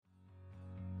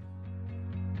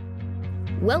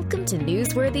Welcome to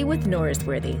Newsworthy with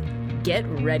Norrisworthy. Get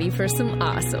ready for some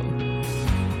awesome.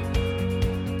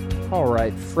 All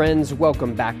right, friends,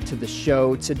 welcome back to the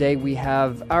show. Today we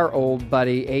have our old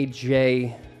buddy,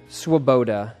 AJ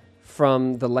Swoboda,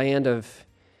 from the land of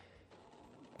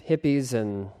hippies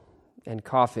and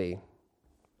coffee,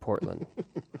 Portland.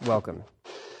 Welcome.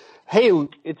 Hey,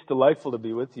 it's delightful to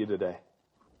be with you today.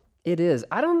 It is.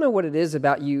 I don't know what it is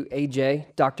about you,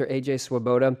 AJ, Dr. AJ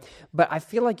Swoboda, but I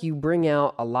feel like you bring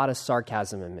out a lot of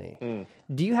sarcasm in me.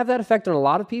 Do you have that effect on a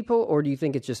lot of people, or do you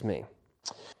think it's just me?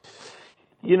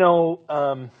 You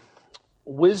know,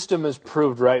 wisdom is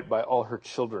proved right by all her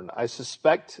children. I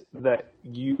suspect that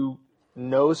you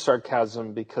know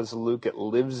sarcasm because, Luke, it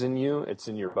lives in you. It's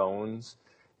in your bones.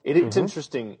 It's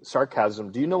interesting,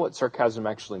 sarcasm. Do you know what sarcasm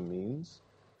actually means?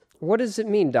 What does it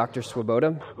mean, Dr.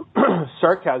 Swoboda?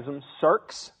 Sarcasm,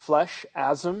 sarx, flesh,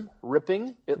 asm,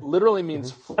 ripping. It literally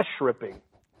means flesh ripping.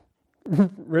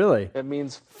 Really? It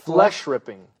means flesh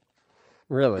ripping.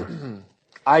 Really?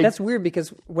 That's weird because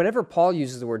whenever Paul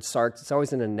uses the word sarx, it's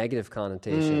always in a negative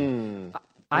connotation.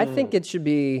 I think it should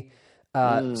be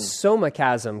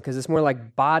somachasm because it's more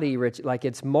like body rich, like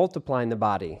it's multiplying the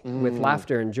body with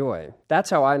laughter and joy.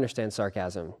 That's how I understand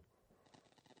sarcasm.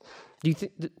 Do you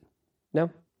think?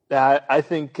 No? I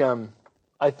think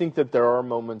that there are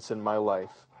moments in my life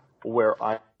where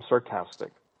I'm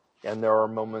sarcastic, and there are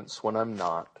moments when I'm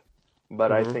not.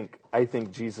 But I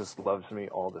think Jesus loves me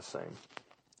all the same.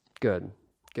 Good.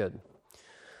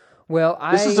 Well,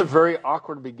 this is a very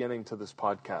awkward beginning to this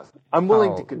podcast. I'm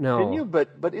willing to continue, but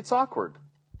it's awkward.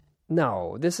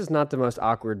 No, this is not the most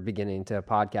awkward beginning to a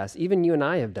podcast. Even you and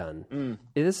I have done.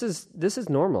 This is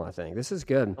normal. I think this is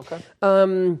good.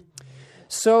 Okay.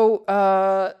 So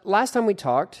last time we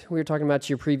talked, we were talking about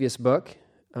your previous book.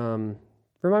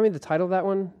 Remind me the title of that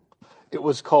one? It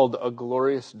was called A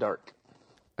Glorious Dark.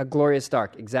 A Glorious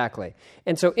Dark, exactly.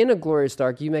 And so in A Glorious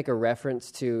Dark, you make a reference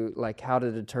to like how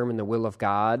to determine the will of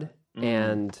God,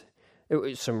 and it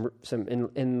was some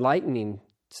enlightening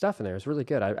stuff in there. It was really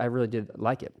good. I really did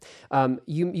like it.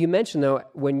 You mentioned, though,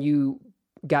 when you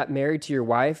got married to your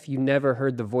wife, you never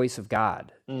heard the voice of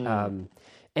God.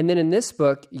 And then in this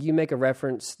book, you make a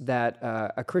reference that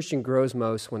a Christian grows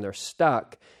most when they're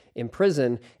stuck in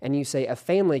prison, and you say a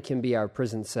family can be our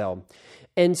prison cell.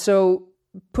 And so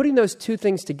putting those two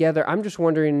things together, I'm just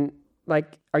wondering,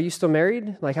 like, are you still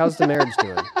married? Like, how's the marriage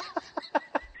doing?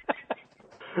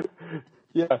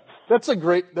 Yeah, that's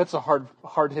a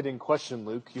hard-hitting question,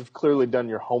 Luke. You've clearly done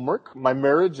your homework. My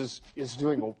marriage is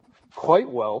doing quite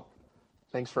well.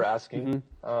 Thanks for asking.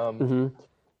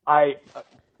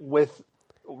 With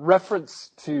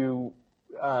reference to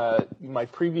my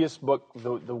previous book,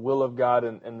 The Will of God,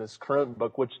 and this current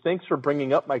book, which thanks for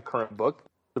bringing up my current book,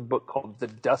 the book called The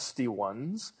Dusty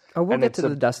Ones. Oh, we'll get to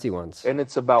the Dusty Ones. And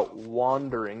it's about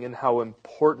wandering and how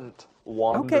important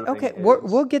wandering Okay. is.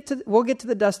 We'll get to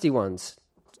the Dusty Ones.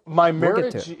 My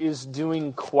marriage is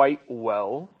doing quite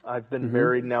well. I've been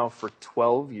married now for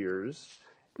 12 years,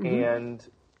 and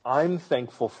I'm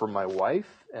thankful for my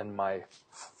wife and my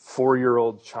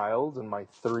 4-year-old child and my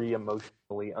 3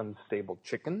 emotionally unstable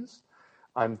chickens.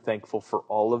 I'm thankful for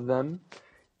all of them,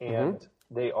 and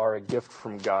they are a gift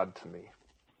from God to me.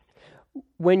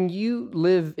 When you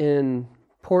live in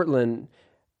Portland,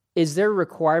 is there a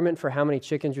requirement for how many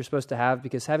chickens you're supposed to have?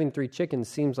 Because having 3 chickens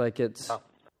seems like it's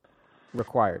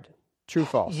required. True,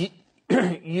 false?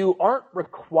 You aren't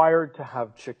required to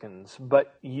have chickens,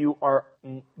 but you are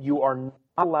not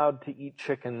allowed to eat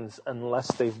chickens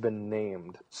unless they've been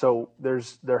named. So they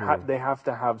have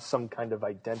to have some kind of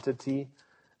identity.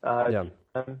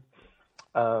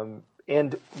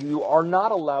 And you are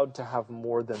not allowed to have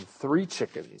more than 3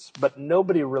 chickens, but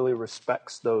nobody really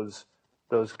respects those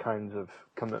kinds of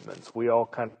commitments. We all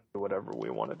kind of do whatever we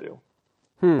want to do.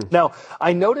 Now,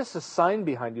 I notice a sign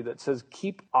behind you that says,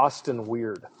 "Keep Austin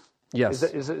weird." Yes.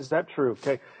 Is that true?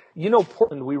 Okay. You know,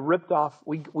 Portland,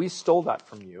 we stole that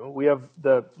from you. We have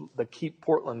the Keep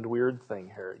Portland Weird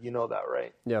thing here. You know that,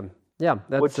 right? Yeah.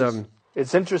 That's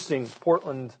it's interesting.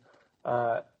 Portland,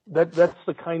 that's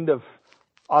the kind of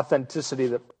authenticity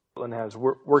that Portland has.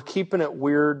 We're keeping it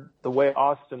weird the way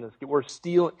Austin is. We're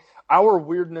stealing. Our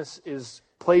weirdness is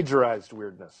plagiarized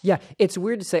weirdness. Yeah, it's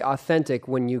weird to say authentic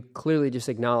when you clearly just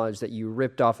acknowledge that you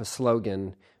ripped off a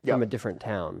slogan from a different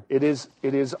town. It is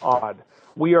odd.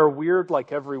 We are weird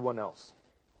like everyone else.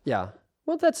 Yeah.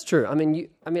 Well, that's true. I mean,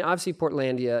 obviously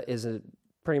Portlandia is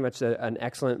pretty much an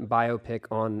excellent biopic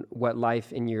on what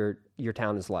life in your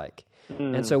town is like.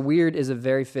 And so weird is a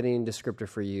very fitting descriptor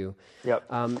for you. Yep.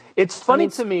 It's funny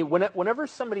to me, whenever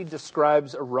somebody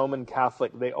describes a Roman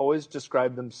Catholic, they always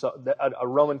describe themselves, a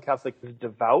Roman Catholic is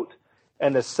devout,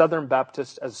 and a Southern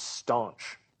Baptist as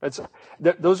staunch.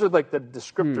 Those are like the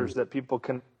descriptors that people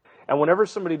can. And whenever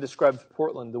somebody describes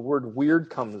Portland, the word weird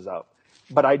comes up.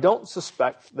 But I don't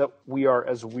suspect that we are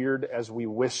as weird as we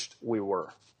wished we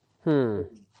were.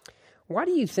 Why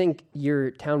do you think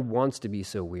your town wants to be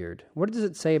so weird? What does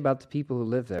it say about the people who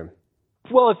live there?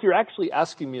 Well, if you're actually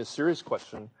asking me a serious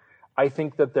question, I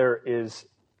think that there is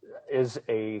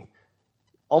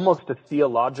almost a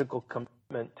theological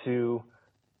commitment to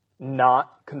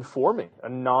not conforming, a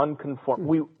non-conform.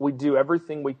 We do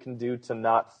everything we can do to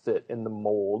not fit in the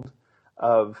mold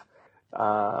of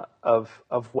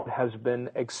what has been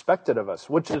expected of us,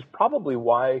 which is probably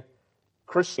why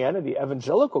Christianity,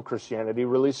 evangelical Christianity,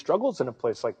 really struggles in a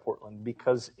place like Portland,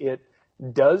 because it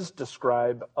does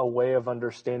describe a way of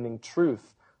understanding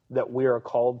truth that we are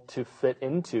called to fit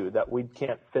into, that we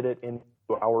can't fit it into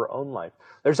our own life.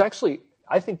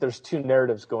 I think there's two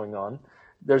narratives going on.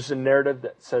 There's a narrative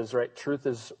that says, right, truth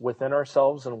is within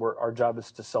ourselves and our job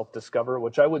is to self-discover,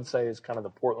 which I would say is kind of the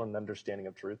Portland understanding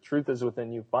of truth. Truth is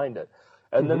within you, find it.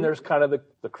 And then there's kind of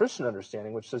the Christian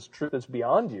understanding, which says truth is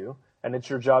beyond you, and it's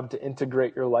your job to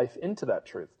integrate your life into that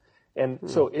truth. And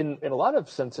so in a lot of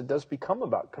sense, it does become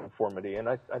about conformity. And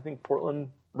I think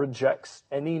Portland rejects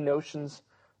any notions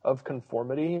of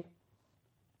conformity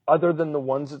other than the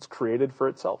ones it's created for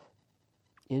itself.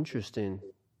 Interesting.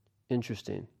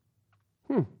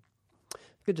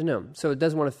 Good to know. So it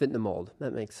does want to fit in the mold.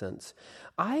 That makes sense.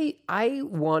 I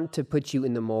want to put you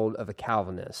in the mold of a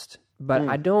Calvinist, but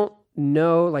I don't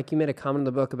know, like you made a comment in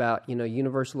the book about,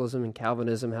 universalism and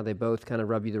Calvinism, how they both kind of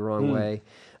rub you the wrong way.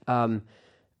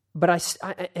 But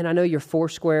I know you're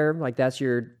Foursquare, like that's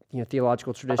your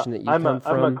theological tradition that you come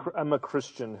from. I'm a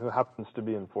Christian who happens to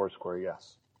be in Foursquare,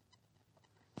 yes.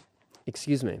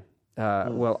 Excuse me.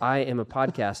 Well, I am a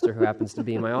podcaster who happens to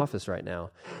be in my office right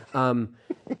now.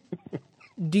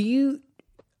 Do you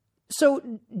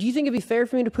think it'd be fair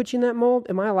for me to put you in that mold?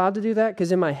 Am I allowed to do that?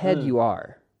 Because in my head, you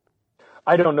are.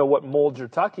 I don't know what mold you're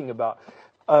talking about.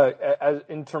 As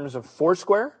in terms of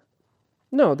Foursquare?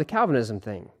 No, the Calvinism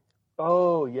thing.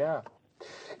 Oh, yeah.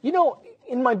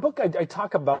 In my book, I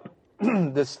talk about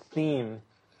this theme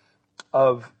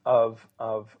of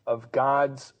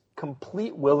God's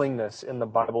complete willingness in the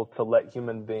Bible to let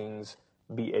human beings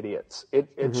be idiots.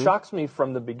 It shocks me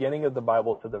from the beginning of the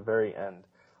Bible to the very end.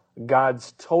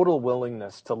 God's total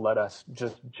willingness to let us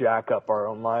just jack up our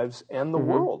own lives and the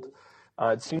world.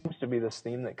 It seems to be this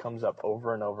theme that comes up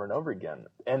over and over and over again.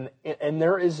 And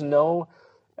there is no,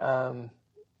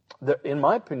 in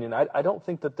my opinion, I don't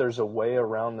think that there's a way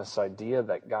around this idea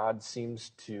that God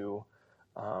seems to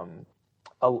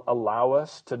allow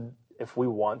us to, if we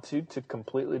want to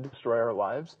completely destroy our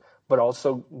lives, but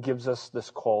also gives us this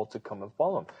call to come and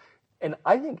follow him. And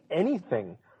I think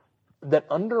anything that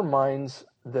undermines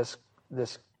this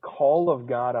call of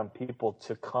God on people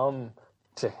to come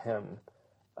to him,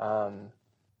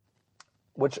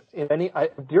 which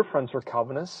dear friends are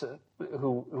Calvinists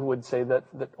who would say that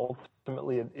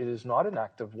ultimately it is not an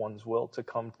act of one's will to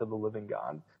come to the living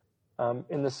God.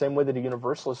 In the same way that a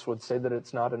universalist would say that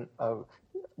it's not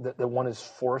that one is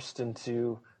forced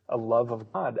into a love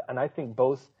of God. And I think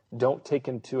both don't take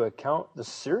into account the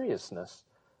seriousness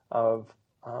of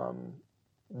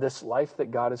this life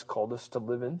that God has called us to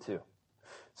live into.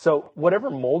 So whatever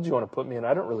mold you want to put me in,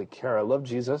 I don't really care. I love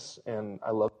Jesus and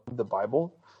I love the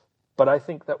Bible, but I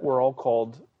think that we're all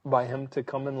called by him to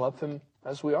come and love him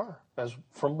as we are, as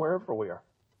from wherever we are.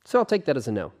 So I'll take that as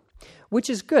a no, which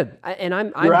is good.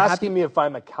 You're asking me if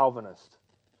I'm a Calvinist.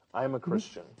 I am a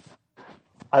Christian.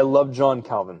 I love John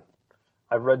Calvin.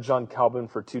 I've read John Calvin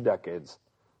for 2 decades.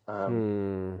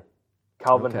 Calvin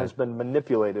has been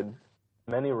manipulated in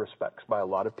many respects by a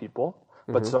lot of people,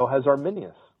 but so has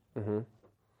Arminius.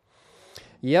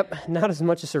 Yep, not as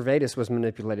much as Servetus was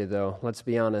manipulated, though, let's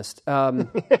be honest.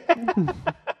 Because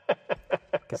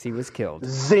he was killed.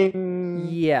 Zing!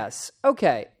 Yes.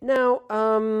 Okay, now,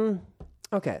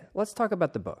 let's talk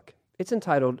about the book. It's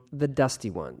entitled The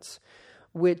Dusty Ones,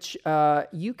 which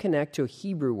you connect to a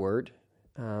Hebrew word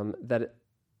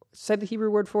say the Hebrew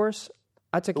word for us.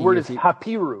 The word is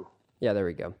hapiru. Yeah, there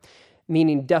we go.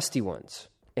 Meaning dusty ones,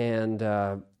 and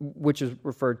which is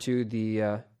referred to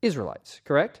the Israelites,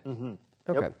 correct? Mm-hmm.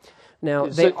 Okay. Yep. Now,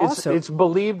 it's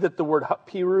believed that the word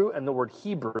hapiru and the word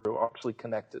Hebrew are actually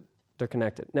connected. They're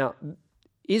connected. Now,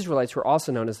 Israelites were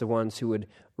also known as the ones who would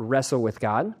wrestle with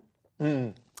God.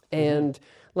 And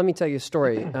let me tell you a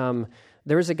story.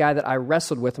 There was a guy that I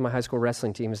wrestled with in my high school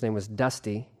wrestling team. His name was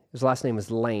Dusty. His last name was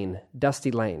Lane,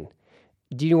 Dusty Lane.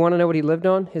 Do you want to know what he lived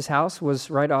on? His house was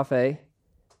right off a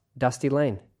dusty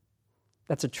lane.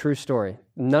 That's a true story.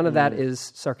 None of that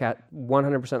is sarcastic,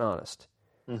 100% honest.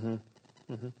 Mm-hmm.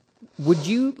 Mm-hmm. Would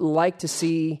you like to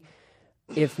see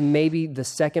if maybe the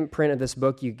second print of this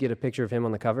book, you get a picture of him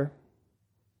on the cover?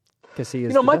 Because he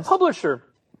is my publisher,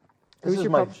 this Who's is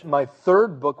your my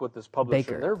third book with this publisher.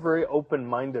 Baker. They're very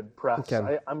open-minded press.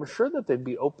 Okay. I'm sure that they'd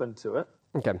be open to it.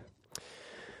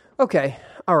 Okay.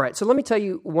 All right. So let me tell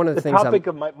you one of the things. The topic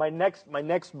of my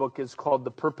next book is called The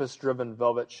Purpose-Driven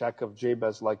Velvet Check of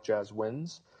Jabez Like Jazz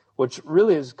Wins, which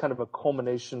really is kind of a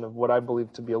culmination of what I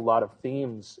believe to be a lot of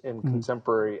themes in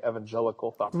contemporary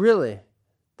evangelical thought. Really?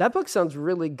 That book sounds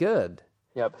really good.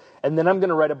 Yep. And then I'm going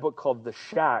to write a book called The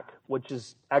Shack, which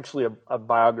is actually a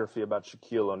biography about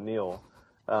Shaquille O'Neal,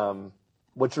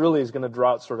 which really is going to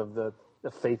draw out sort of the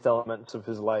faith elements of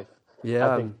his life.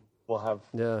 Yeah. I think will have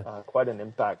quite an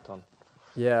impact on.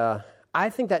 Yeah. I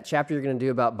think that chapter you're going to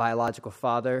do about biological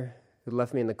father who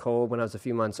left me in the cold when I was a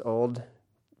few months old,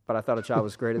 but I thought a child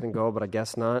was greater than gold, but I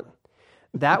guess not.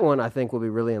 That one I think will be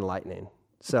really enlightening.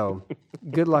 So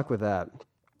good luck with that.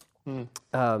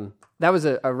 That was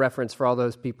a reference for all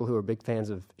those people who are big fans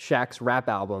of Shaq's rap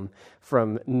album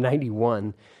from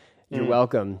 91. You're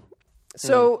welcome.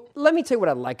 So let me tell you what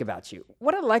I like about you.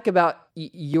 What I like about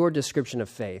your description of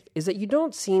faith is that you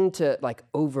don't seem to like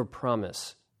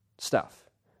overpromise stuff,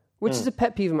 which is a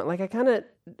pet peeve of mine. Like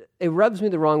it rubs me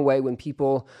the wrong way when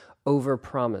people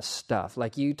overpromise stuff.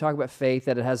 Like you talk about faith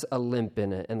that it has a limp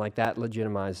in it, and like that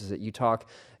legitimizes it. You talk,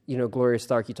 Gloria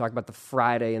Stark, you talk about the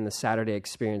Friday and the Saturday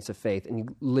experience of faith, and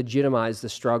you legitimize the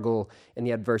struggle and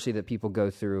the adversity that people go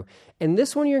through. And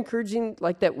this one, you're encouraging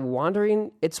like that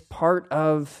wandering, it's part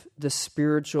of the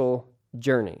spiritual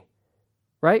journey,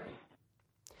 right?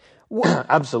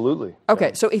 Absolutely.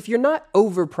 Okay, so if you're not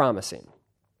over-promising,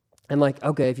 and like,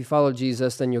 okay, if you follow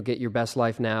Jesus, then you'll get your best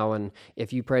life now, and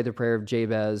if you pray the prayer of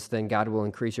Jabez, then God will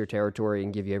increase your territory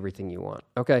and give you everything you want.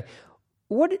 Okay,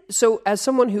 so as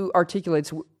someone who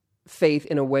articulates faith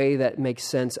in a way that makes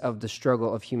sense of the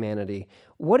struggle of humanity,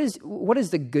 what is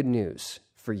the good news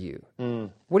for you?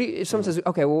 What do you? If someone says,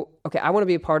 okay, I want to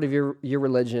be a part of your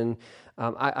religion,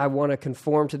 I want to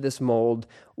conform to this mold,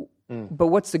 but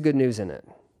what's the good news in it?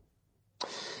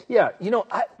 Yeah,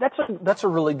 that's a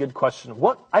really good question.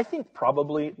 What I think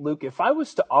probably, Luke, if I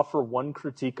was to offer one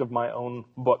critique of my own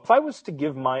book, if I was to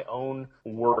give my own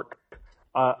work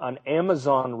an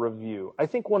Amazon review, I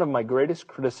think one of my greatest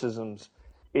criticisms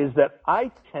is that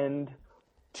I tend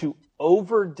to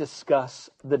over-discuss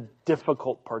the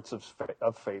difficult parts of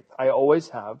faith. I always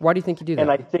have. Why do you think you do that? And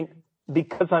I think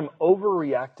because I'm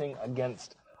overreacting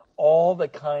against all the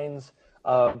kinds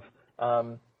of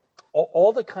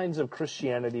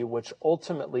Christianity which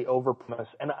ultimately overpromise,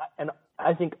 and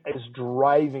I think is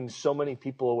driving so many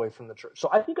people away from the church. So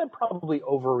I think I'm probably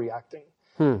overreacting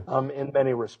in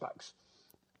many respects.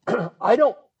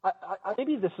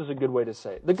 Maybe this is a good way to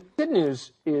say it. The good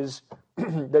news is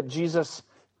that Jesus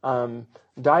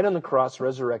died on the cross,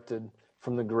 resurrected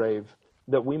from the grave,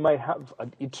 that we might have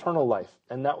an eternal life,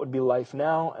 and that would be life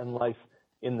now and life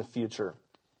in the future.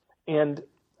 And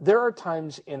there are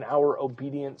times in our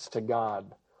obedience to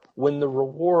God when the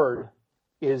reward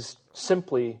is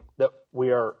simply that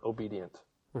we are obedient.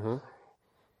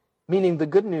 Meaning the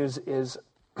good news is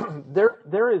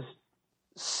there is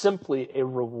simply a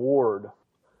reward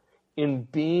in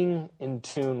being in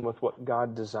tune with what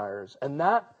God desires. And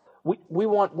that we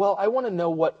want, I want to know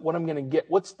what I'm going to get.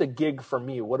 What's the gig for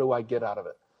me? What do I get out of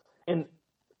it? And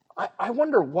I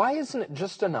wonder, why isn't it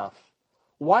just enough?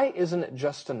 Why isn't it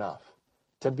just enough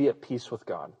to be at peace with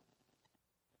God?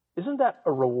 Isn't that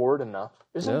a reward enough?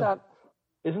 Isn't that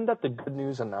the good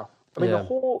news enough? I mean, the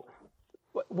whole,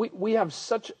 we have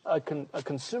such a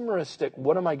consumeristic,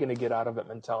 what am I going to get out of it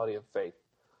mentality of faith,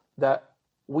 that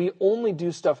we only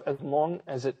do stuff as long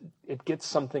as it gets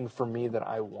something for me that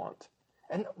I want.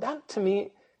 And that, to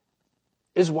me,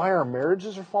 is why our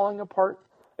marriages are falling apart.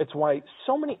 It's why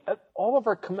all of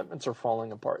our commitments are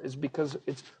falling apart, is because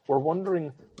we're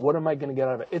wondering, what am I going to get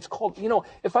out of it? It's called,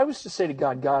 if I was to say to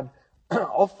God,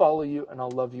 I'll follow you and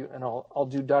I'll love you and I'll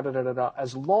do da-da-da-da-da,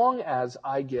 as long as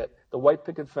I get the white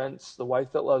picket fence, the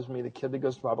wife that loves me, the kid that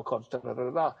goes to Bible college,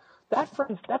 da-da-da-da-da. That,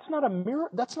 friends, that's not a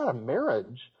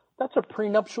marriage. That's a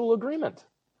prenuptial agreement.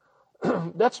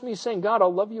 That's me saying, God,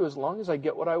 I'll love you as long as I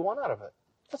get what I want out of it.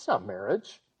 That's not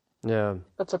marriage. Yeah.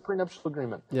 That's a prenuptial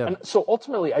agreement. Yeah. And so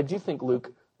ultimately, I do think,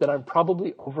 Luke, that I'm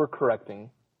probably overcorrecting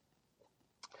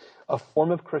a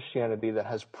form of Christianity that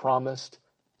has promised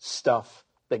stuff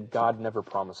that God never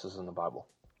promises in the Bible.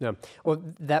 Yeah. Well,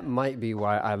 that might be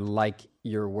why I like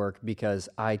your work, because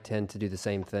I tend to do the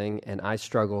same thing, and I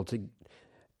struggle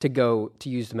go, to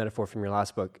use the metaphor from your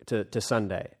last book, to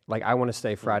Sunday. Like, I want to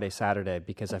stay Friday, Saturday,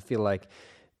 because I feel like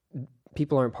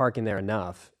people aren't parking there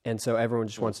enough, and so everyone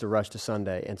just wants to rush to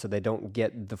Sunday, and so they don't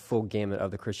get the full gamut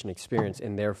of the Christian experience,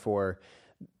 and therefore,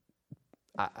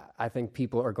 I think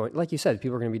people are going, like you said,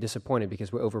 people are going to be disappointed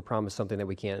because we overpromise something that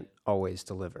we can't always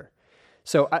deliver.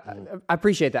 So I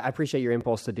appreciate that. I appreciate your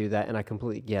impulse to do that, and I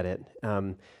completely get it.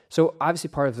 So obviously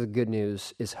part of the good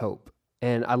news is hope.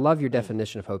 And I love your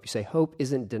definition of hope. You say hope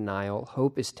isn't denial.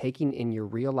 Hope is taking in your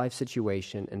real life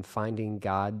situation and finding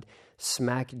God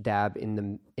smack dab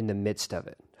in the midst of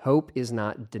it. Hope is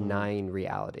not denying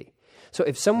reality. So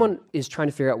if someone is trying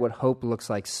to figure out what hope looks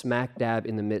like smack dab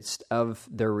in the midst of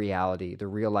their reality, the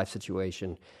real life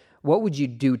situation, what would you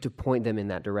do to point them in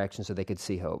that direction so they could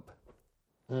see hope?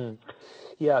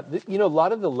 Yeah, a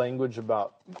lot of the language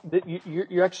about,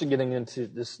 you're actually getting into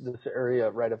this area,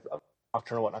 right, of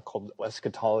doctrine or whatnot called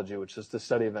eschatology, which is the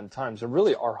study of end times. And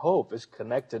really our hope is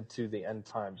connected to the end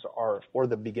times or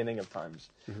the beginning of times.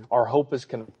 Mm-hmm. Our hope is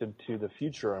connected to the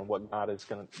future and what God is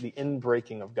the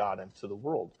inbreaking of God into the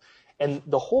world. And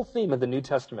the whole theme of the New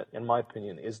Testament, in my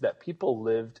opinion, is that people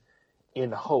lived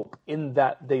in hope, in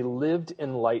that they lived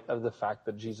in light of the fact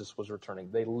that Jesus was returning.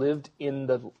 They lived in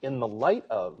the light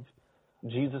of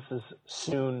Jesus'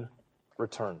 soon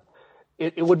return.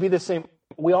 It would be the same.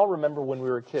 We all remember when we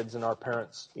were kids and our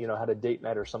parents, had a date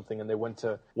night or something, and they went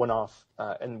off,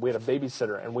 and we had a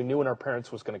babysitter, and we knew when our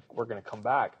parents were gonna come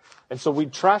back, and so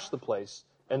we'd trash the place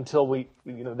until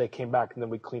they came back, and then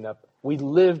we'd clean up. We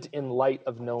lived in light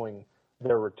of knowing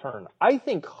their return. I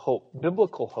think hope,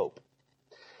 biblical hope,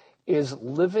 is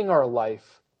living our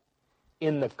life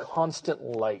in the constant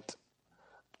light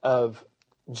of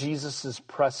Jesus'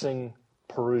 pressing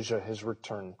parousia, his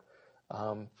return.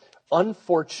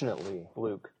 Unfortunately,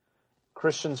 Luke,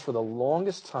 Christians for the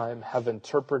longest time have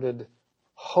interpreted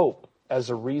hope as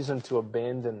a reason to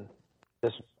abandon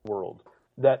this world.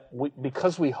 That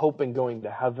because we hope in going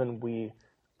to heaven, we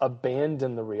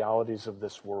abandon the realities of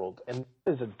this world. And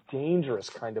that is a dangerous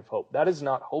kind of hope. That is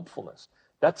not hopefulness.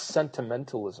 That's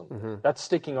sentimentalism. Mm-hmm. That's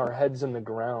sticking our heads in the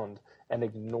ground and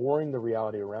ignoring the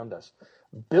reality around us.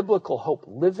 Biblical hope,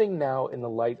 living now in the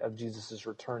light of Jesus'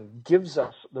 return, gives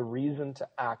us the reason to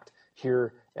act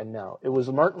here and now. It was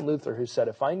Martin Luther who said,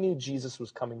 if I knew Jesus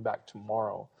was coming back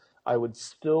tomorrow, I would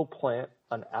still plant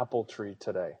an apple tree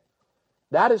today.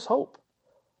 That is hope.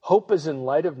 Hope is in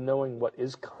light of knowing what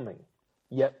is coming,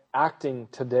 yet acting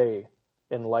today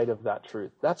in light of that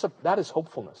truth. That is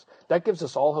hopefulness. That gives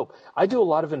us all hope. I do a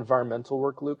lot of environmental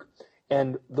work, Luke,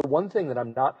 and the one thing that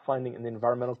I'm not finding in the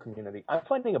environmental community, I'm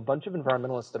finding a bunch of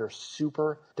environmentalists that are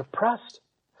super depressed.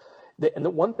 And the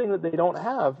one thing that they don't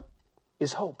have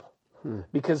is hope.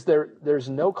 Because there's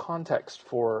no context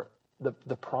for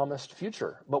the promised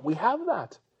future. But we have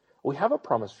that. We have a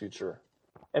promised future.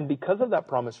 And because of that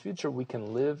promised future, we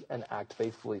can live and act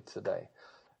faithfully today.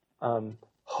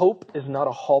 Hope is not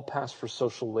a hall pass for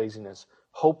social laziness.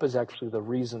 Hope is actually the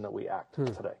reason that we act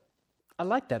today. I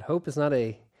like that. Hope is not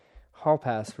a hall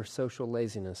pass for social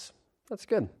laziness. That's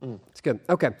good. It's good.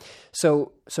 Okay.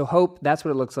 So hope, that's what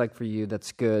it looks like for you.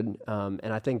 That's good.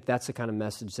 And I think that's the kind of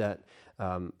message that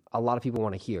a lot of people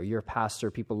want to hear. You're a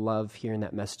pastor. People love hearing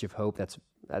that message of hope.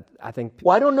 I think.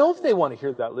 Well, I don't know if they want to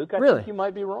hear that, Luke. I think you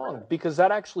might be wrong, because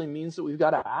that actually means that we've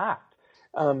got to act.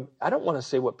 I don't want to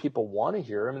say what people want to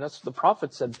hear. I mean, that's the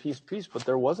prophet said, peace, peace, but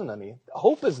there wasn't any.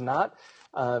 Hope is not.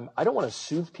 I don't want to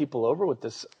soothe people over with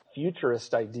this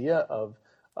futurist idea of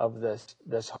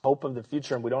this hope of the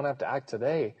future, and we don't have to act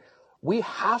today. We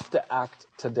have to act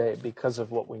today because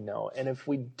of what we know. And if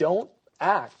we don't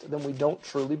act, then we don't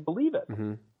truly believe it.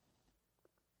 Mm-hmm.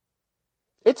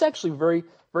 It's actually very,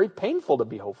 very painful to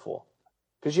be hopeful,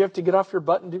 because you have to get off your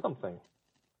butt and do something.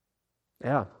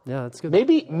 Yeah, that's good.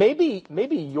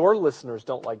 Maybe your listeners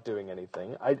don't like doing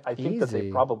anything. I think that they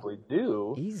probably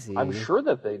do. Easy. I'm sure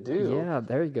that they do. Yeah,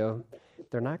 there you go.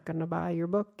 They're not going to buy your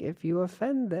book if you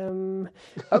offend them.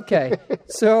 Okay,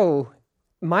 so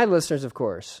my listeners, of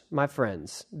course, my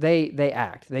friends, they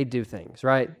act, they do things,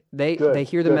 right? They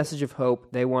hear the message of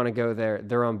hope. They want to go there.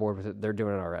 They're on board with it. They're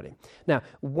doing it already. Now,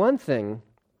 one thing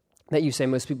that you say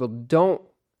most people don't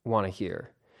want to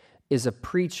hear is a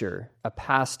preacher, a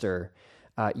pastor,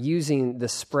 using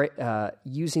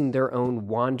their own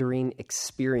wandering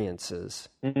experiences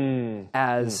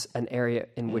as an area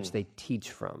in which they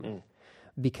teach from,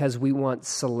 because we want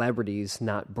celebrities,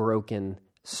 not broken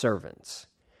servants.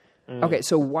 Okay,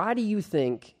 so why do you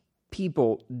think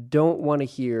people don't want to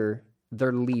hear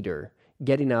their leader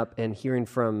getting up and hearing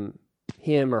from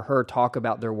him or her talk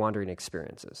about their wandering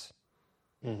experiences?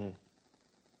 Mm-hmm.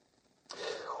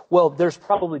 Well, there's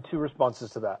probably two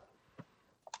responses to that.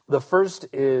 The first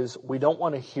is we don't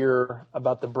want to hear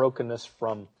about the brokenness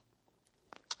from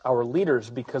our leaders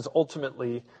because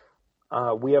ultimately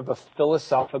we have a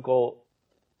philosophical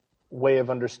way of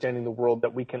understanding the world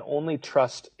that we can only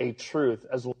trust a truth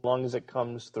as long as it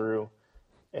comes through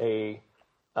a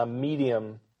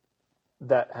medium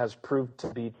that has proved to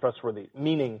be trustworthy.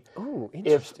 Meaning,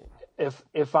 interesting.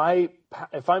 If I'm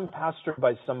pastored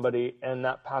by somebody and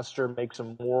that pastor makes a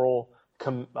moral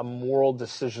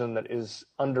decision that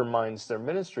undermines their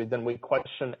ministry, then we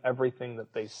question everything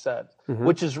that they said,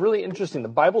 which is really interesting. The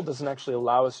Bible doesn't actually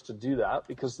allow us to do that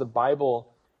because the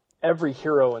Bible, every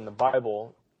hero in the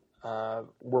Bible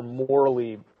were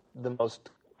morally the most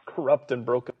corrupt and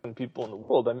broken people in the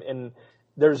world. And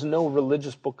there's no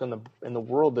religious book in the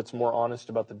world that's more honest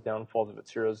about the downfalls of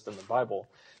its heroes than the Bible.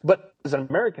 But as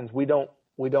Americans, we don't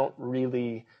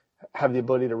really have the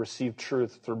ability to receive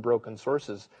truth through broken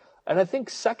sources. And I think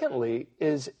secondly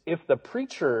is if the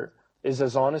preacher is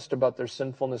as honest about their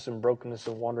sinfulness and brokenness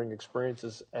and wandering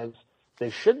experiences as they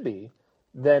should be,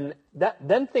 then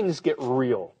things get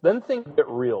real. Then things get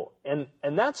real. And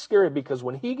that's scary because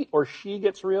when he or she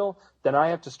gets real, then I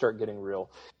have to start getting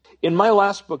real. In my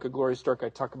last book, A Glorious Dark, I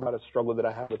talk about a struggle that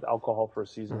I had with alcohol for a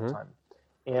season of time.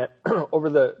 And over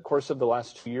the course of the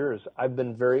last 2 years, I've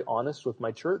been very honest with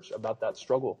my church about that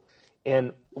struggle.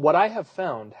 And what I have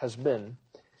found has been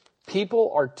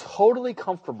people are totally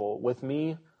comfortable with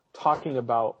me talking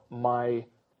about my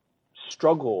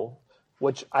struggle,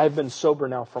 which I've been sober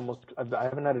now for I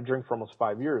haven't had a drink for almost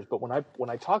 5 years. But when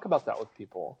I talk about that with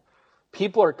people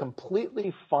are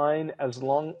completely fine as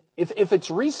long, if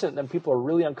it's recent, then people are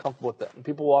really uncomfortable with it. And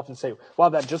people will often say, wow,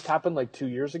 that just happened like 2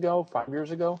 years ago, 5 years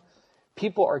ago.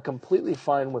 People are completely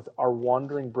fine with our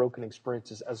wandering, broken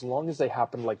experiences as long as they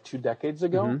happened like 2 decades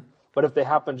ago. But if they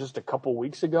happened just a couple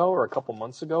weeks ago or a couple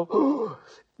months ago,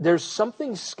 there's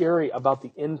something scary about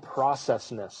the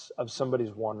in-processness of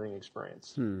somebody's wandering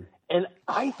experience. And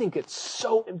I think it's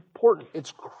so important,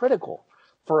 it's critical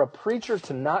for a preacher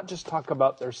to not just talk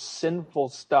about their sinful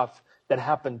stuff that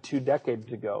happened 2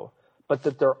 decades ago, but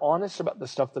that they're honest about the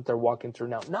stuff that they're walking through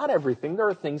now. Not everything. There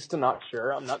are things to not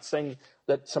share. I'm not saying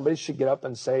that somebody should get up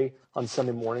and say on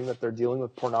Sunday morning that they're dealing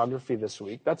with pornography this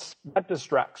week. That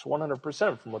distracts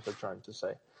 100% from what they're trying to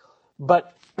say.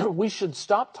 But we should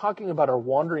stop talking about our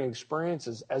wandering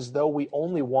experiences as though we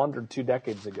only wandered 2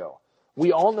 decades ago.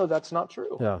 We all know that's not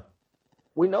true. Yeah.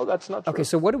 We know that's not true. Okay,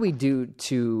 so what do we do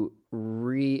to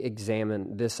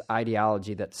re-examine this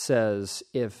ideology that says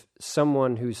if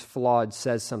someone who's flawed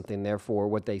says something, therefore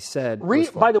what they said was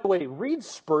flawed? By the way, read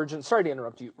Spurgeon. Sorry to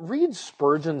interrupt you. Read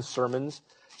Spurgeon's sermons.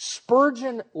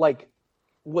 Spurgeon,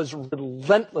 was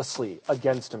relentlessly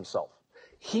against himself.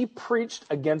 He preached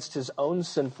against his own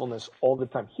sinfulness all the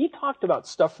time. He talked about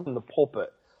stuff from the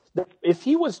pulpit that if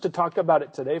he was to talk about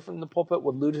it today from the pulpit,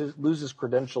 would lose his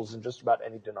credentials in just about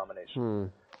any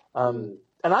denomination. And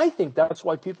I think that's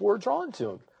why people were drawn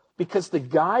to him, because the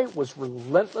guy was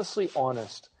relentlessly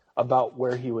honest about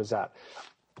where he was at.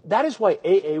 That is why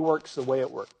AA works the way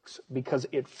it works, because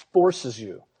it forces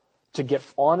you to get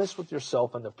honest with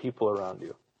yourself and the people around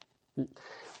you.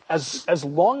 As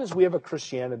long as we have a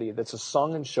Christianity that's a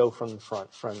song and show from the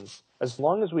front, friends, as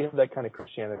long as we have that kind of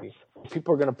Christianity,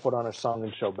 people are going to put on a song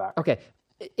and show back. Okay.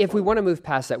 If we want to move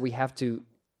past that, we have to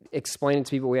explain it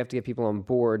to people. We have to get people on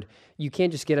board. You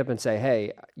can't just get up and say,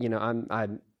 hey,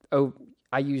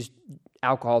 I used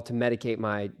alcohol to medicate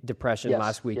my depression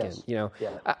last weekend.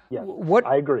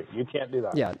 I agree. You can't do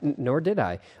that. Yeah, nor did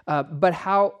I. But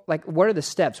how, what are the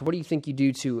steps? What do you think you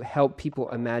do to help people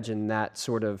imagine that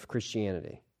sort of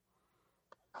Christianity?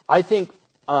 I think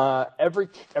every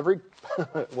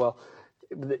well,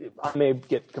 I may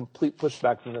get complete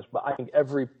pushback from this, but I think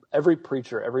every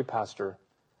preacher, every pastor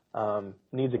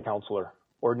needs a counselor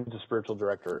or needs a spiritual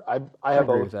director. I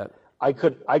agree with that. I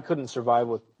couldn't survive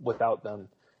without them.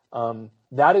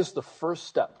 That is the first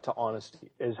step to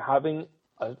honesty, is having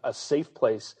a safe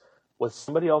place with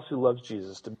somebody else who loves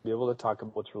Jesus to be able to talk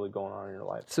about what's really going on in your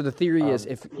life. So the theory is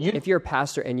if you're a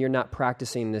pastor and you're not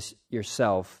practicing this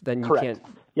yourself, then you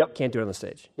can't do it on the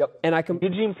stage. Yep. And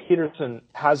Eugene Peterson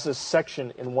has this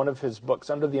section in one of his books,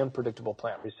 Under the Unpredictable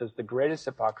Plan, where he says the greatest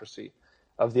hypocrisy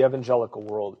of the evangelical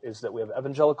world is that we have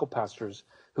evangelical pastors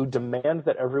who demand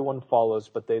that everyone follows,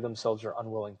 but they themselves are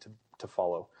unwilling to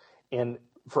follow. And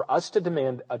for us to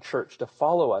demand a church to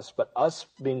follow us, but us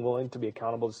being willing to be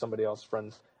accountable to somebody else,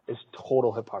 friends, is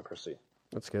total hypocrisy.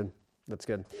 That's good.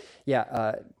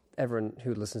 Yeah, everyone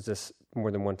who listens to this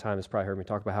more than one time has probably heard me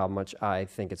talk about how much I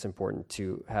think it's important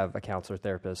to have a counselor,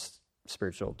 therapist,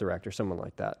 spiritual director, someone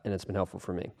like that, and it's been helpful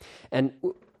for me. And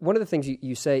one of the things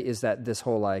you say is that this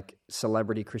whole like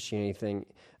celebrity Christianity thing,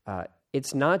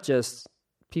 it's not just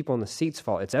people in the seats'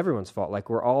 fault, it's everyone's fault. Like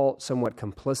we're all somewhat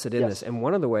complicit in this. And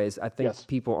one of the ways I think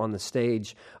people on the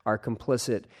stage are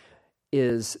complicit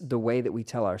is the way that we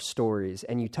tell our stories.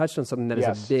 And you touched on something that is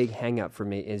a big hang-up for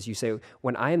me, is you say,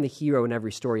 when I am the hero in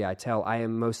every story I tell, I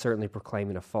am most certainly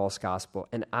proclaiming a false gospel.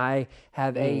 And I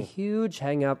have a huge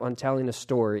hang-up on telling a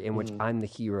story in which I'm the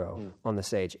hero on the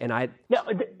stage. And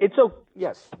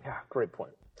great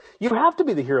point. You have to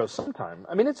be the hero sometime.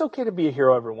 I mean, it's okay to be a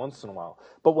hero every once in a while.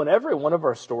 But when every one of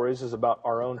our stories is about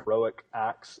our own heroic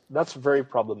acts, that's very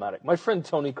problematic. My friend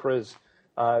Tony Kriz,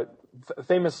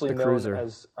 famously known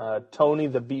as Tony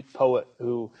the Beat Poet,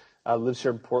 who lives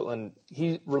here in Portland,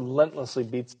 he relentlessly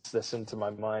beats this into my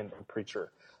mind, a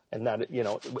preacher. And that,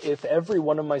 if every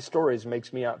one of my stories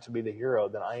makes me out to be the hero,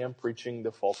 then I am preaching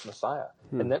the false Messiah.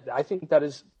 And I think that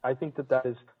is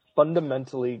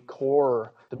fundamentally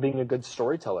core to being a good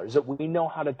storyteller, is that we know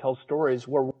how to tell stories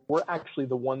where we're actually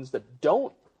the ones that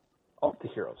don't of the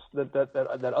heroes,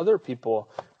 that other people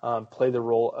play the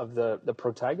role of the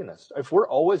protagonist. If we're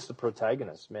always the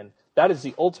protagonist, man, that is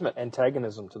the ultimate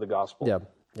antagonism to the gospel.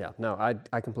 Yeah, no,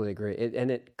 I completely agree.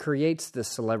 It creates this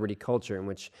celebrity culture in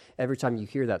which every time you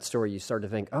hear that story, you start to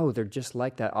think, oh, they're just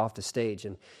like that off the stage.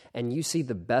 And you see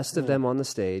the best of them on the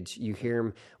stage. You hear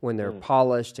them when they're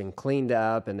polished and cleaned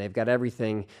up, and they've got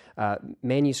everything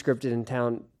manuscripted in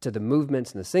town to the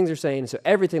movements and the things they're saying. So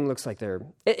everything looks like they're...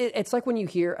 It's like when you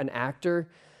hear an actor...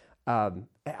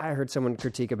 I heard someone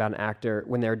critique about an actor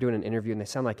when they were doing an interview and they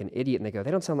sound like an idiot, and they go,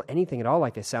 they don't sound like anything at all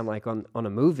like they sound like on a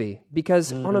movie,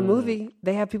 because on a movie,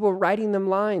 they have people writing them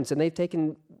lines, and they've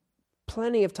taken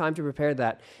plenty of time to prepare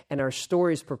that, and our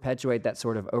stories perpetuate that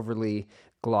sort of overly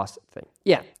glossed thing.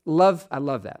 Yeah, I love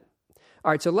that.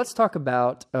 All right, so let's talk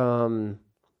about, you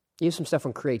have some stuff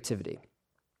on creativity,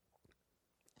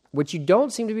 which you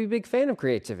don't seem to be a big fan of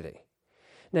creativity.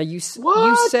 Now, you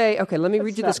say, okay, let me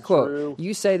read you this quote. True.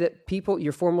 You say that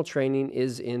your formal training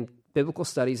is in biblical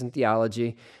studies and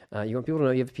theology. You want people to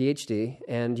know you have a PhD,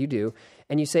 and you do.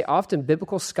 And you say, often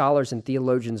biblical scholars and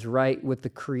theologians write with the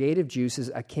creative juices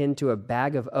akin to a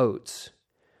bag of oats,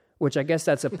 which I guess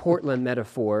that's a Portland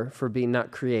metaphor for being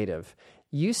not creative.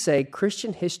 You say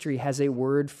Christian history has a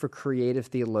word for creative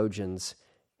theologians,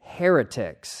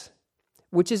 heretics,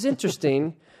 which is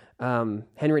interesting.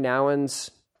 Henry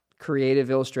Nouwen's creative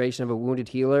illustration of a wounded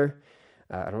healer.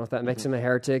 I don't know if that makes him a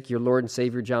heretic. Your Lord and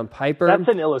Savior John Piper. That's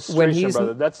an illustration,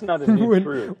 brother. That's not a new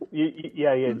truth.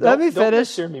 Let me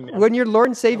finish. When your Lord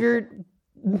and Savior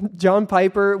John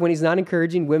Piper, when he's not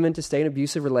encouraging women to stay in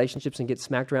abusive relationships and get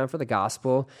smacked around for the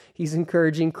gospel, he's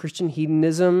encouraging Christian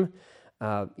hedonism.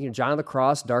 John of the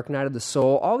Cross, Dark Night of the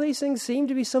Soul. All these things seem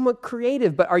to be somewhat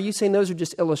creative, but are you saying those are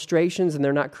just illustrations and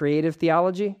they're not creative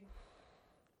theology?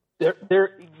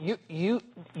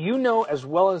 You know as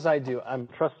well as I do. I'm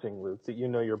trusting, Luke, that you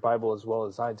know your Bible as well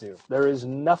as I do. There is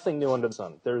nothing new under the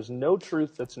sun. There is no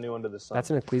truth that's new under the sun.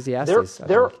 That's in Ecclesiastes.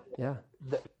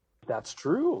 That's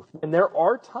true. And there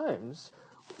are times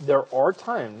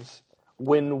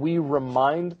when we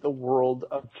remind the world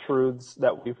of truths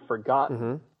that we've forgotten.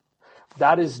 Mm-hmm.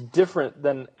 That is different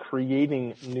than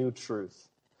creating new truth.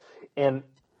 And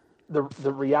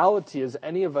the reality is,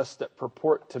 any of us that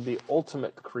purport to be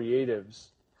ultimate creatives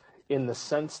in the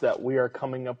sense that we are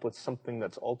coming up with something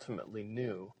that's ultimately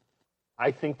new,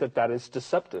 I think that is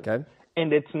deceptive. Okay.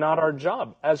 And it's not our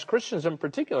job. As Christians in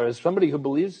particular, as somebody who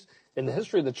believes in the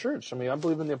history of the church, I mean, I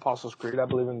believe in the Apostles' Creed. I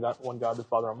believe in God, one God, the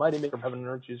Father Almighty, maker of heaven and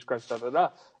earth, Jesus Christ, I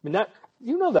mean,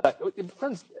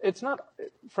 friends, it's not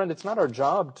our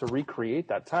job to recreate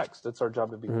that text. It's our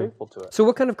job to be faithful to it. So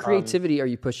what kind of creativity are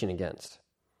you pushing against?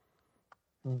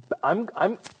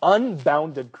 I'm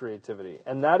unbounded creativity,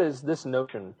 and that is this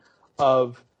notion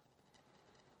of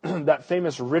that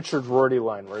famous Richard Rorty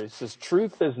line where he says,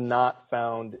 "Truth is not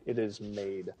found; it is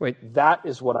made." Wait, that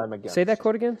is what I'm against. Say that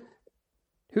quote again.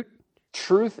 Who?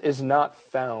 Truth is not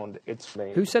found; it's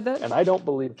made. Who said that? And I don't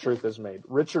believe truth is made.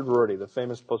 Richard Rorty, the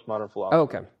famous postmodern philosopher. Oh,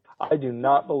 okay. I do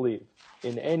not believe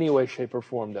in any way, shape, or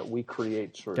form that we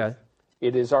create truth. Okay.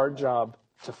 It is our job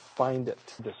to find it,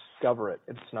 to discover it.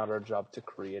 It's not our job to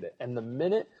create it. And the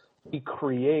minute we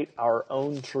create our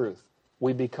own truth,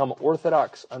 we become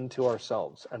orthodox unto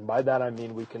ourselves. And by that I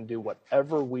mean we can do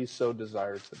whatever we so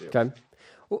desire to do. Okay.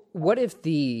 What if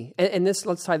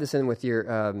let's tie this in with your...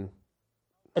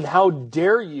 And how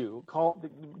dare you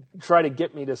try to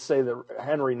get me to say that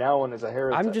Henry Nouwen is a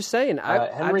heretic? I'm just saying.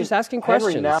 I'm just asking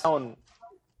questions. Henry Nouwen,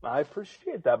 I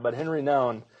appreciate that, but Henry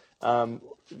Nouwen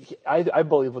I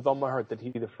believe with all my heart that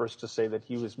he'd be the first to say that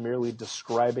he was merely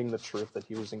describing the truth that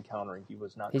he was encountering. He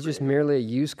was not. He's just merely a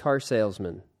used car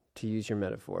salesman, to use your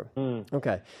metaphor.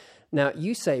 Okay. Now,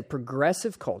 you say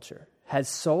progressive culture has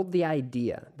sold the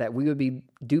idea that we would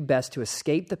do best to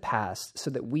escape the past so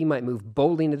that we might move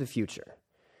boldly into the future.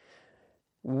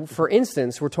 For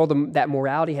instance, we're told that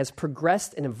morality has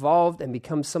progressed and evolved and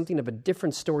become something of a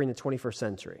different story in the 21st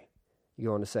century. You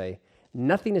go on to say,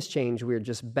 nothing has changed. We are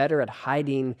just better at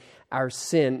hiding our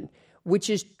sin, which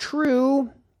is true,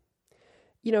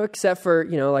 except for,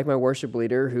 like my worship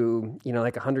leader who,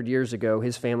 like 100 years ago,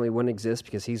 his family wouldn't exist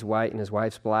because he's white and his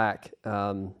wife's black.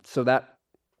 So that,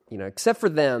 except for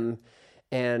them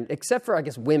and except for, I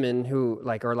guess, women who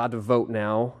like are allowed to vote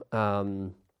now,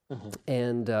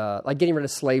 and like getting rid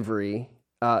of slavery.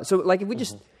 So like if we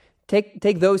just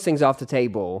take those things off the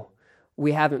table,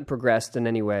 we haven't progressed in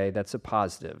any way that's a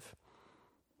positive,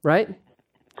 right?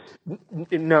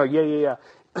 No, yeah.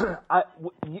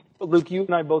 Luke, you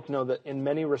and I both know that in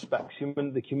many respects,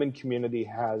 the human community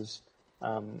has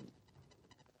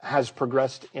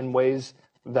progressed in ways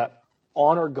that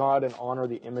honor God and honor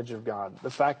the image of God. The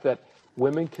fact that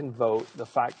women can vote, the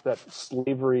fact that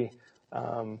slavery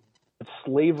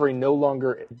no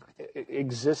longer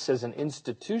exists as an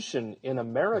institution in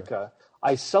America,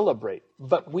 I celebrate.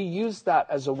 But we use that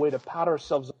as a way to pat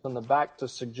ourselves on the back to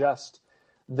suggest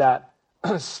that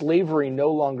slavery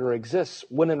no longer exists,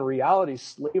 when in reality,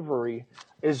 slavery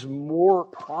is more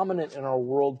prominent in our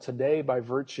world today by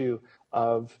virtue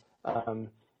of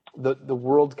the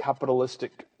world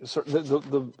capitalistic, the sort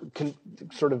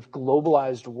of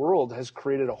globalized world has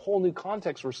created a whole new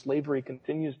context where slavery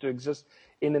continues to exist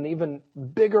in an even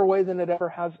bigger way than it ever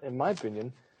has, in my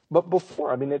opinion. But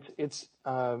before, I mean, it's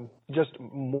just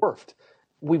morphed.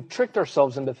 We've tricked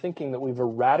ourselves into thinking that we've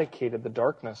eradicated the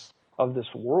darkness of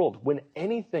this world, when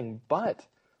anything but.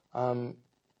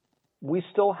 We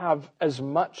still have as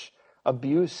much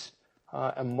abuse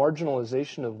and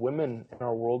marginalization of women in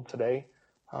our world today.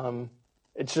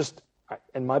 It's just,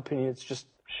 in my opinion, it's just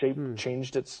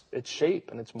changed its shape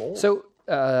and its mold. So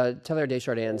Teilhard de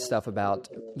Chardin's stuff about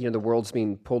the world's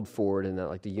being pulled forward and that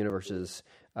like the universe is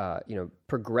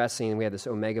progressing. We have this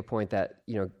omega point that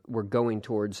we're going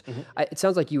towards. It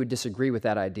sounds like you would disagree with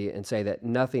that idea and say that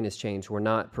nothing has changed. We're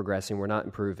not progressing. We're not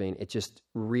improving. It's just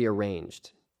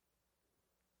rearranged.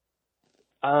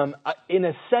 In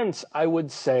a sense, I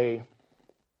would say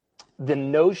the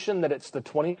notion that it's the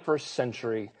 21st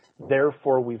century,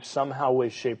 therefore we've somehow, way,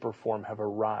 shape, or form have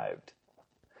arrived,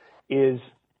 is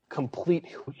complete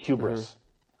hubris.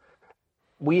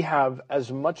 We have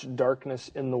as much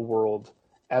darkness in the world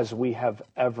as we have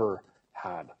ever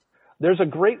had. There's a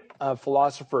great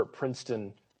philosopher at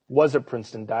Princeton,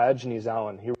 Diogenes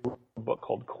Allen. He wrote a book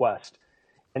called Quest.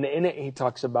 And in it, he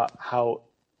talks about how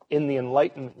in the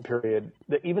Enlightenment period,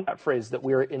 that even that phrase that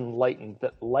we are enlightened,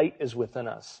 that light is within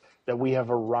us, that we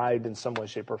have arrived in some way,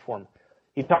 shape, or form.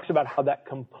 He talks about how that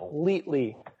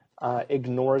completely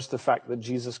ignores the fact that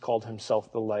Jesus called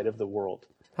himself the light of the world.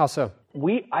 How so?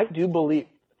 I do believe,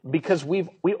 because we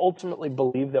ultimately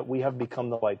believe that we have become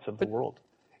the lights of the world.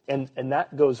 And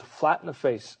that goes flat in the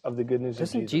face of the good news of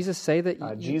Jesus. Doesn't Jesus say that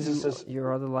you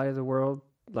are the light of the world?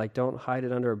 Like, don't hide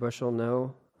it under a bushel.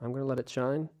 No, I'm going to let it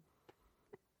shine.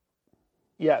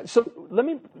 Yeah, so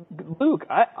Luke,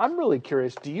 I'm really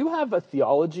curious. Do you have a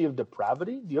theology of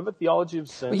depravity? Do you have a theology of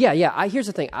sin? Yeah. Here's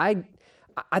the thing. I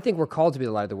think we're called to be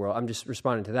the light of the world. I'm just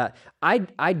responding to that.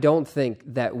 I don't think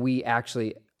that we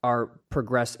actually are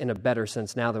progressed in a better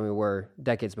sense now than we were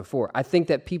decades before. I think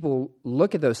that people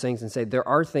look at those things and say there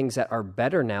are things that are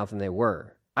better now than they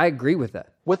were. I agree with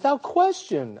that. Without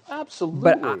question,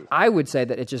 absolutely. But I would say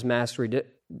that it's just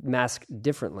masked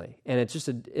differently, and it's just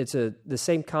the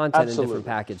same content in a different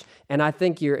package. And I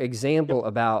think your example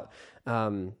about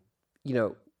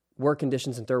work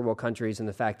conditions in third world countries and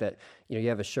the fact that you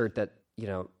have a shirt that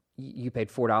you paid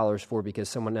 $4 for because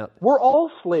someone else. We're all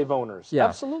slave owners. Yeah.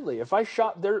 Absolutely. If I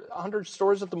shop, there are 100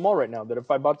 stores at the mall right now that if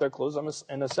I bought their clothes, I'm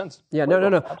in a sense. Yeah.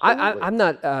 No. I'm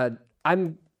not.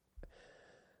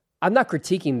 I'm not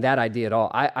critiquing that idea at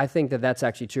all. I think that that's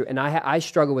actually true, and I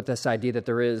struggle with this idea that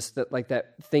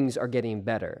that things are getting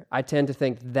better. I tend to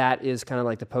think that is kind of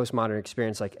like the postmodern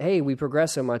experience. Like, hey, we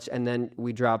progress so much, and then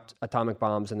we dropped atomic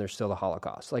bombs, and there's still the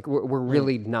Holocaust. Like, we're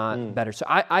really not better. So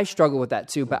I struggle with that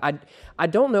too. But I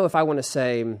don't know if I want to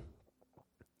say.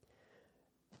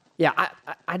 Yeah,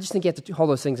 I just think you have to hold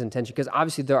those things in tension because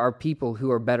obviously there are people who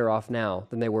are better off now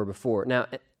than they were before. Now.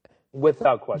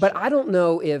 Without question. But I don't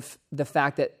know if the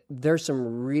fact that there's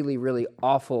some really, really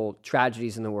awful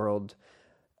tragedies in the world,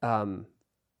 can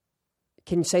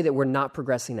you say that we're not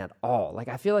progressing at all? Like,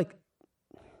 I feel like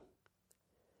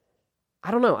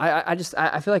I don't know.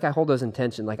 I feel like I hold those in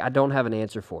tension. Like I don't have an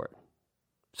answer for it.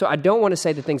 So I don't want to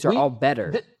say that things are all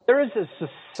better. There is a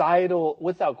societal,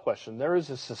 without question, there is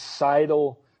a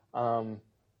societal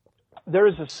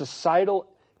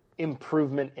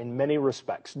improvement in many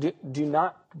respects. Do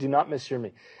not mishear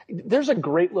me. There's a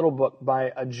great little book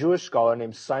by a Jewish scholar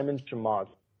named Simon Shemaz,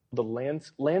 The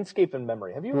Landscape and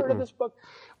Memory. Have you heard of this book?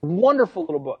 Wonderful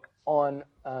little book on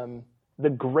the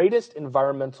greatest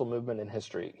environmental movement in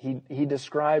history. He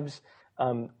describes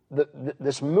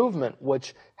this movement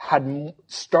which had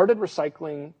started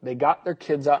recycling. They got their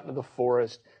kids out into the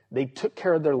forest. They took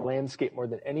care of their landscape more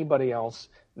than anybody else.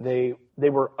 They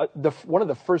were one of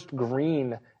the first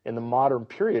green in the modern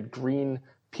period, green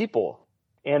people.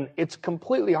 And it's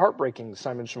completely heartbreaking.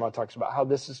 Simon Shemaz talks about how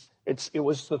it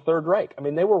was the Third Reich. I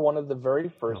mean, they were one of the very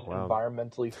first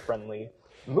environmentally friendly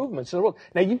movements in the world.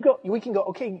 Now we can go,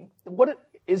 okay, what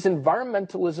is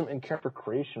environmentalism and care for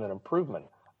creation and improvement?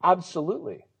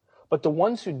 Absolutely. But the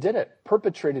ones who did it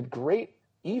perpetrated great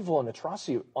evil and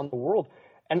atrocity on the world.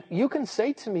 And you can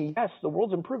say to me, yes, the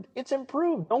world's improved. It's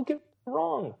improved. Don't get me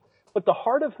wrong. But the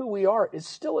heart of who we are is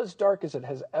still as dark as it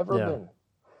has ever been.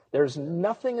 There's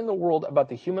nothing in the world about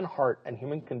the human heart and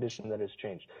human condition that has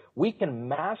changed. We can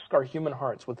mask our human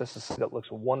hearts with a society that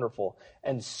looks wonderful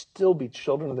and still be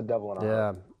children of the devil in our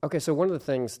heart. Okay, so one of the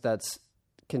things that's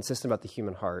consistent about the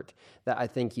human heart that I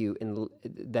think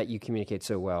that you communicate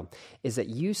so well is that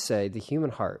you say the human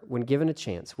heart, when given a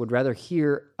chance, would rather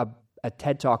hear a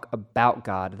TED Talk about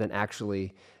God than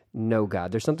actually know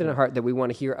God. There's something in our heart that we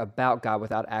want to hear about God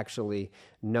without actually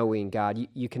knowing God.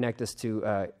 You connect us to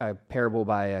a parable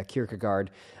by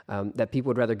Kierkegaard that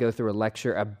people would rather go through a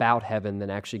lecture about heaven than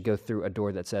actually go through a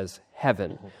door that says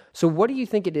heaven. So what do you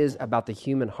think it is about the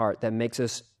human heart that makes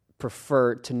us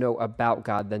prefer to know about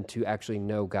God than to actually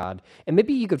know God? And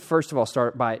maybe you could first of all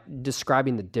start by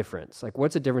describing the difference. Like,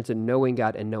 what's the difference in knowing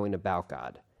God and knowing about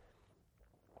God?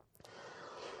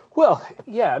 Well,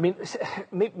 yeah, I mean,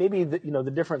 maybe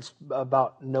the difference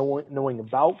about knowing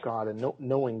about God and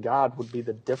knowing God would be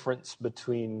the difference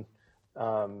between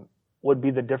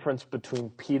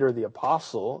Peter the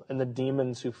apostle and the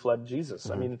demons who fled Jesus.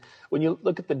 I mean, when you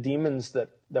look at the demons that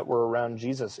were around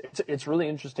Jesus, it's really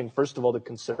interesting, first of all, to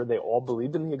consider they all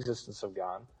believed in the existence of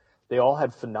God. They all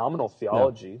had phenomenal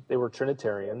theology. Yeah. They were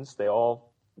Trinitarians. They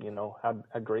all,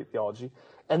 had great theology.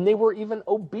 And they were even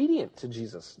obedient to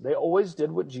Jesus. They always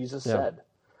did what Jesus said.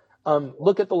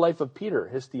 Look at the life of Peter.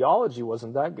 His theology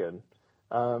wasn't that good.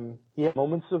 He had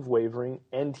moments of wavering,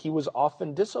 and he was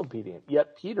often disobedient.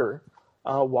 Yet Peter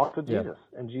walked with Jesus,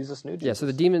 and Jesus knew Jesus. Yeah, so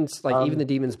the demons, even the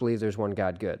demons believe there's one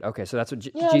God good. Okay, so that's what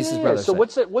Jesus' brothers said. So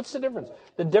what's the difference?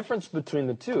 The difference between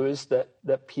the two is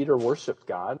that Peter worshipped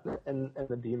God, and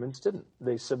the demons didn't.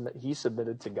 He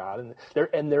submitted to God,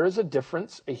 and there is a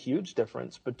difference, a huge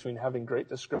difference between having great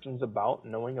descriptions about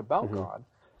knowing about God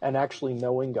and actually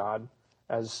knowing God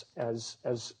as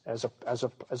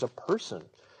a person.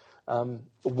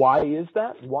 Why is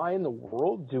that? Why in the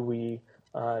world do we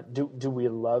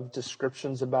love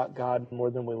descriptions about God more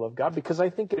than we love God? Because I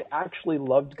think if we actually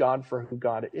loved God for who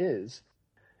God is,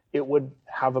 it would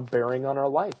have a bearing on our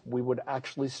life. We would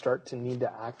actually start to need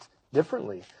to act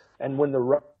differently. And when the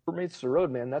rubber meets the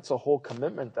road, man, that's a whole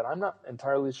commitment that I'm not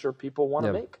entirely sure people want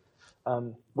to make.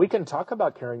 We can talk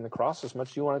about carrying the cross as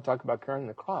much as you want to talk about carrying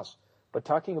the cross. But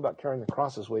talking about carrying the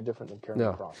cross is way different than carrying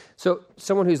the cross. So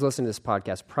someone who's listening to this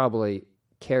podcast probably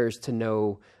cares to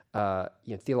know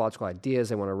theological ideas.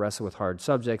 They want to wrestle with hard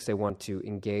subjects. They want to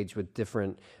engage with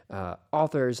different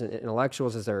authors and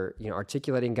intellectuals as they're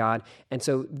articulating God. And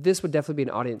so this would definitely be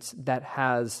an audience that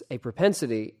has a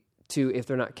propensity to, if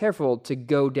they're not careful, to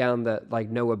go down the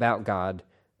know about God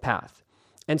path.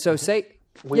 And so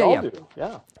we all do.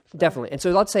 Yeah. Definitely. And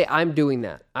so let's say I'm doing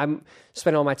that. I'm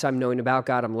spending all my time knowing about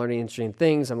God. I'm learning interesting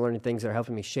things. I'm learning things that are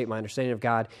helping me shape my understanding of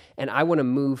God. And I want to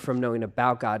move from knowing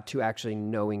about God to actually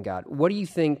knowing God. What do you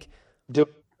think? What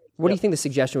do you think the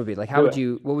suggestion would be? Like, what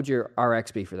would your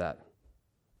RX be for that?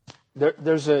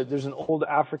 There's an old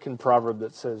African proverb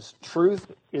that says,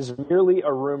 "Truth is merely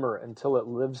a rumor until it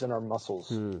lives in our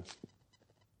muscles."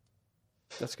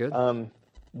 That's good.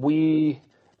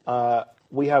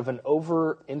 We have an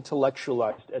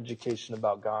over-intellectualized education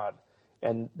about God,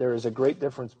 and there is a great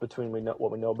difference between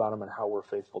what we know about Him and how we're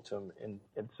faithful to Him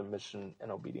in submission and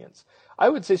obedience. I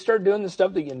would say start doing the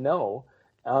stuff that you know,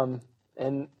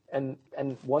 and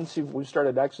once we've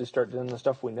started doing the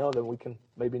stuff we know, then we can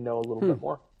maybe know a little bit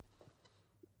more.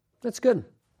 That's good.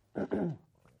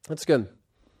 That's good.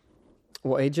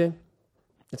 Well, AJ,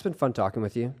 it's been fun talking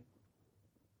with you.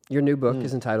 Your new book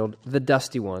is entitled "The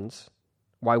Dusty Ones: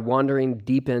 Why Wandering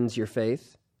Deepens Your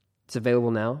Faith." It's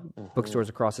available now, bookstores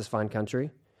across this fine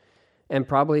country. And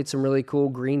probably some really cool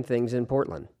green things in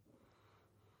Portland.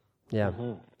 Yeah.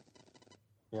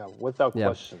 Yeah, without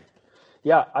question.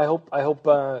 Yeah, I hope.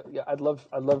 I'd love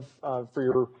for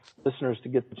your listeners to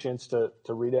get the chance to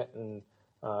read it and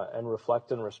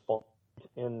reflect and respond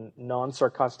in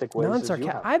non-sarcastic ways. As you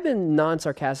have. I've been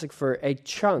non-sarcastic for a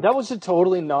chunk. That was a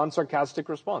totally non-sarcastic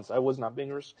response. I was not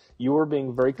being. You were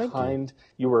being very kind.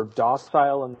 You were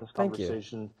docile in this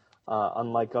conversation.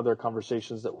 Unlike other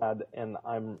conversations that we had, and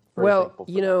I'm very thankful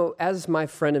for that. As my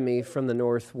frenemy from the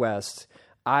Northwest,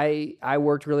 I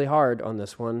worked really hard on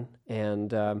this one,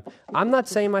 and I'm not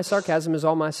saying my sarcasm is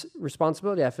all my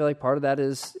responsibility. I feel like part of that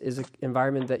is an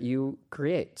environment that you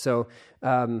create. So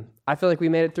I feel like we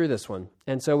made it through this one.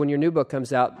 And so when your new book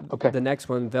comes out, the next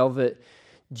one, Velvet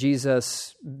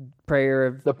Jesus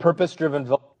Prayer. The purpose-driven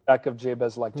velvet back of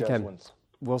Jabez like Jesuits.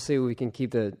 We'll see if we can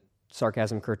keep the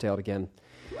sarcasm curtailed again.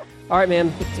 All right,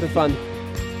 man. It's been fun.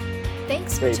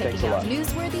 Thanks for checking out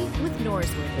Newsworthy with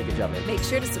Norsworthy. Good job, man. Make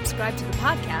sure to subscribe to the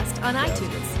podcast on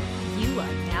iTunes. You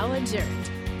are now adjourned.